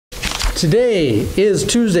Today is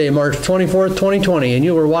Tuesday, March 24th, 2020, and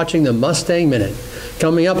you are watching the Mustang Minute.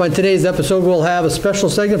 Coming up on today's episode, we'll have a special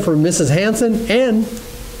segment for Mrs. Hansen and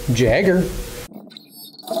Jagger.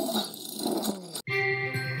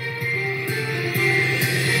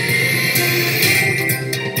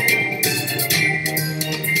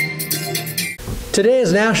 Today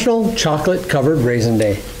is National Chocolate Covered Raisin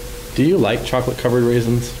Day. Do you like chocolate covered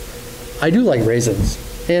raisins? I do like raisins.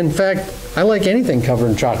 In fact, I like anything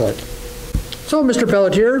covered in chocolate. So, Mr.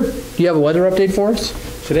 Pelletier, do you have a weather update for us?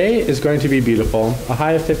 Today is going to be beautiful. A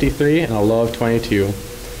high of 53 and a low of 22.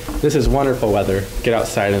 This is wonderful weather. Get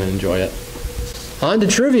outside and enjoy it. On to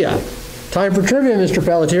trivia. Time for trivia, Mr.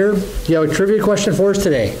 Pelletier. Do you have a trivia question for us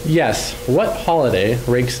today? Yes. What holiday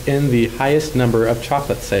ranks in the highest number of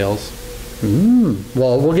chocolate sales?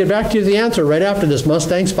 Well, we'll get back to you with the answer right after this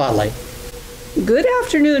Mustang Spotlight. Good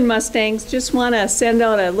afternoon, Mustangs. Just want to send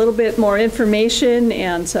out a little bit more information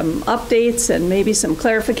and some updates and maybe some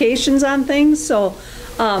clarifications on things. So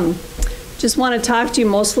just want to talk to you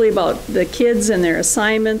mostly about the kids and their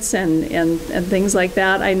assignments and things like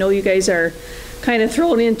that. I know you guys are kind of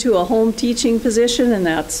thrown into a home teaching position, and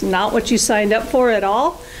that's not what you signed up for at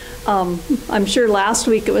all. I'm sure last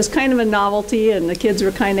week it was kind of a novelty and the kids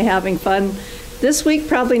were kind of having fun. This week,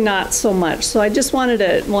 probably not so much. So I just wanted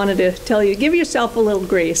to tell you, give yourself a little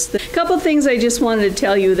grace. A couple of things I just wanted to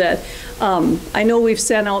tell you that I know we've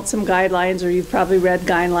sent out some guidelines, or you've probably read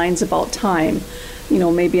guidelines about time, you know,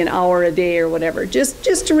 maybe an hour a day or whatever.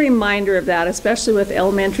 Just a reminder of that, especially with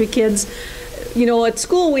elementary kids. You know, at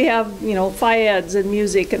school we have, you know, phy-eds and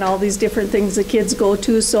music and all these different things the kids go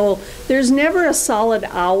to, so there's never a solid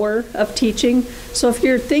hour of teaching. So if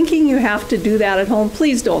you're thinking you have to do that at home,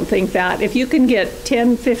 please don't think that. If you can get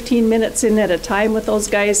 10, 15 minutes in at a time with those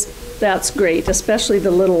guys, that's great, especially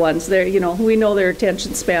the little ones. They're, you know, we know their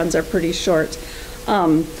attention spans are pretty short.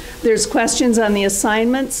 There's questions on the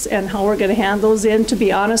assignments and how we're going to hand those in. To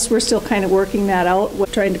be honest, we're still kind of working that out. We're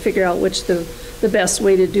trying to figure out which the best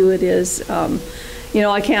way to do it is. You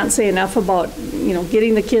know, I can't say enough about, you know,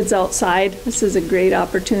 getting the kids outside. This is a great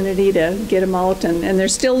opportunity to get them out, and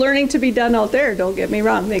there's still learning to be done out there. Don't get me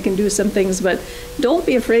wrong, they can do some things, but don't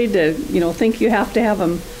be afraid to, you know, think you have to have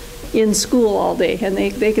them in school all day, and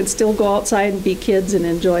they can still go outside and be kids and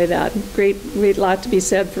enjoy that. Great lot to be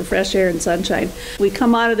said for fresh air and sunshine. We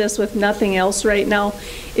come out of this with nothing else right now.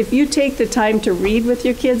 If you take the time to read with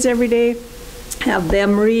your kids every day, have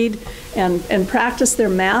them read, and practice their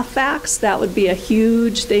math facts, that would be a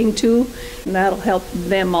huge thing too, and that'll help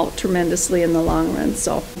them out tremendously in the long run.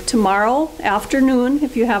 So tomorrow afternoon,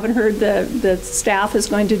 if you haven't heard, the staff is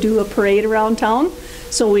going to do a parade around town.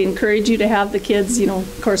 So we encourage you to have the kids, you know,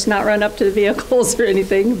 of course not run up to the vehicles or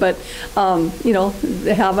anything, but you know,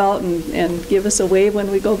 have out and give us a wave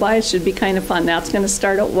when we go by. It should be kind of fun. That's going to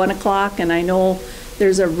start at 1 o'clock, and I know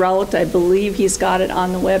there's a route, I believe he's got it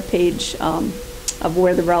on the web page, of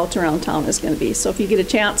where the route around town is going to be. So if you get a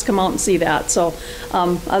chance, come out and see that. So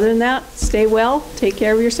other than that, stay well, take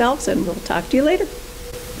care of yourselves, and we'll talk to you later.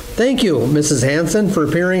 Thank you, Mrs. Hansen, for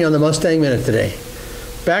appearing on the Mustang Minute today.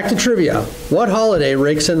 Back to trivia. What holiday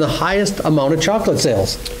rakes in the highest amount of chocolate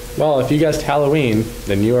sales? Well, if you guessed Halloween,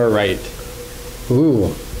 then you are right.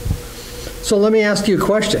 Ooh. So let me ask you a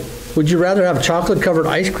question. Would you rather have chocolate-covered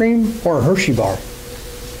ice cream or a Hershey bar?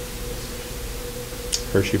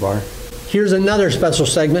 Hershey bar. Here's another special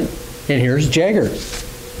segment, and here's Jagger.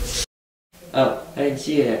 Oh, I didn't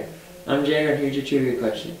see you there. I'm Jagger, and here's your trivia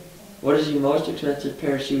question. What is the most expensive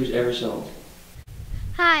pair of shoes ever sold?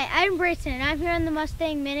 Hi, I'm Bryson, and I'm here on the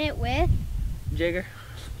Mustang Minute with Jagger.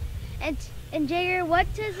 And Jagger, what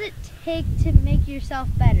does it take to make yourself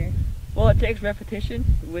better? Well, it takes repetition,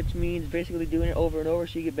 which means basically doing it over and over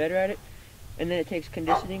so you get better at it. And then it takes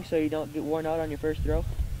conditioning so you don't get worn out on your first throw.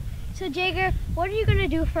 So Jagger, what are you going to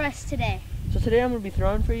do for us today? So today I'm going to be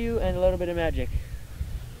throwing for you and a little bit of magic.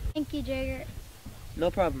 Thank you, Jagger. No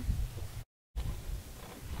problem.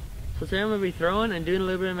 So today I'm going to be throwing and doing a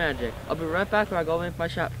little bit of magic. I'll be right back when I go make my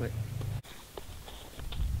shot put.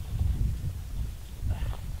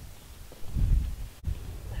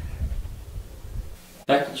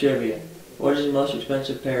 Back to trivia. What is the most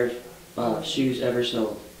expensive pair of shoes ever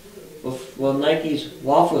sold? Well, Nike's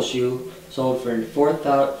waffle shoe sold for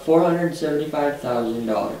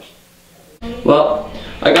 $475,000. Well,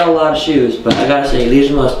 I got a lot of shoes, but I gotta say, these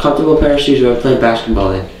are the most comfortable pair of shoes I've ever played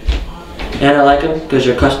basketball in. And I like them because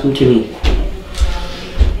they're custom to me.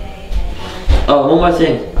 Oh, one more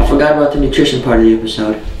thing. I forgot about the nutrition part of the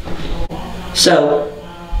episode. So,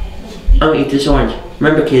 I'm gonna eat this orange.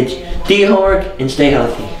 Remember kids, do your homework and stay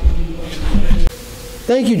healthy.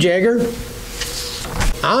 Thank you, Jagger.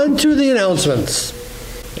 On to the announcements.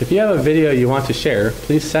 If you have a video you want to share,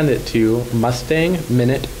 please send it to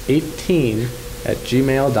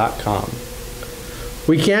mustangminute18@gmail.com.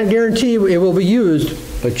 We can't guarantee it will be used,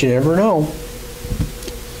 but you never know.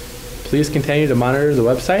 Please continue to monitor the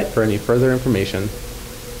website for any further information.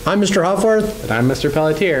 I'm Mr. Hopworth. And I'm Mr.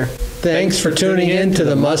 Pelletier. Thanks for tuning in to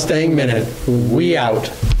the Mustang Minute. We out.